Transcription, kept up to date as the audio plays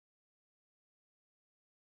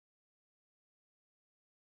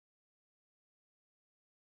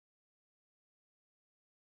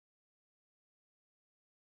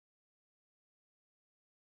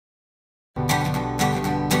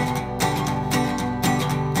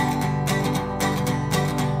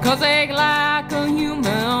'cause they act like a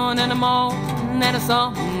human and a moan and a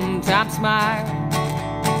sometimes smile.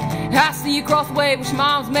 I see you cross the way with your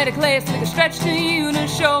mom's mediclace, like a stretch to you to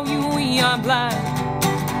show you we aren't blind.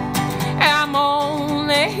 I'm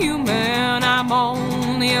only human, I'm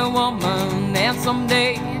only a woman, and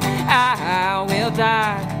someday I will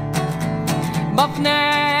die. But for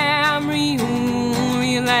now I'm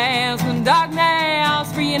real as the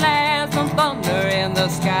darkness, real as the thunder in the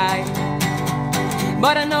sky.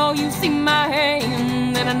 But I know you see my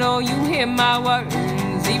hand, and I know you hear my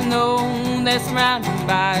words, even though they're surrounded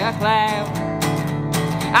by a cloud.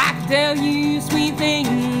 I can tell you sweet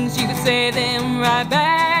things, you could say them right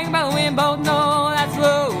back, but we both know that's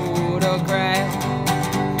low to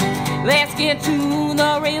crowd. Let's get to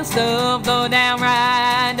the real stuff, the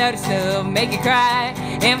downright dirty stuff, make you cry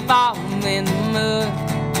and fall in the mud.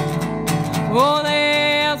 Oh,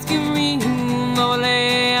 let's get real, oh,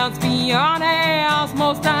 let's be honest,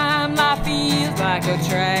 most time life feels like a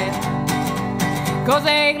trap. 'Cause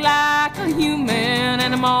they act like a human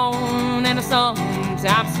and a moan and a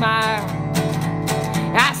sometimes smile.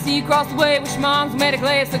 I see you cross the way with your mom's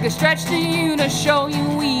mediclace, like a stretch to you to show you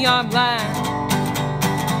we are blind.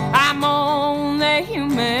 I'm only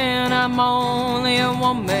human, I'm only a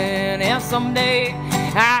woman, and someday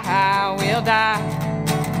I will die.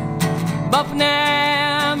 But for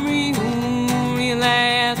now I'm real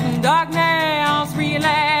as the darkness, real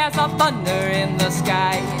as the thunder in the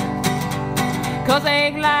sky. 'Cause they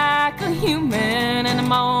act like a human and a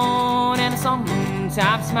moan and a sometimes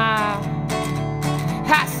smile.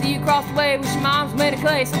 I see you cross the way with your mom's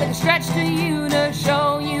mediclace, like a stretch to you to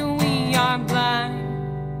show you we aren't blind.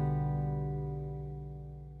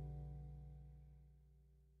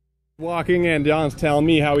 Walking, and John's telling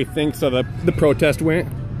me how he thinks the protest went.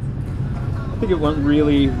 I think it went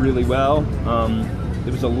really, really well.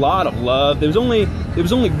 There was a lot of love. There was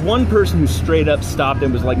only one person who straight up stopped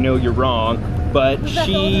and was like, "No, you're wrong." But was that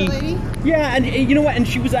the older lady? Yeah, and you know what? And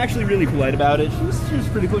she was actually really polite about it. She was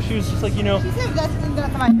pretty cool. She was just like, you know. She said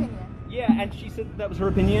that's my opinion. Yeah, and she said that was her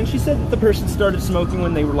opinion. She said that the person started smoking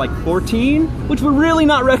when they were like 14, which we're really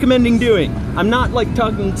not recommending doing. I'm not like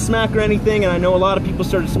talking smack or anything, and I know a lot of people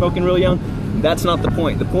started smoking really young. That's not the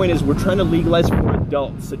point. The point is we're trying to legalize for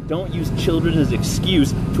adults, so don't use children as an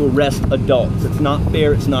excuse to arrest adults. It's not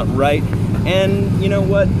fair, it's not right, and you know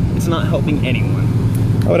what? It's not helping anyone.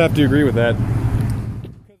 I would have to agree with that.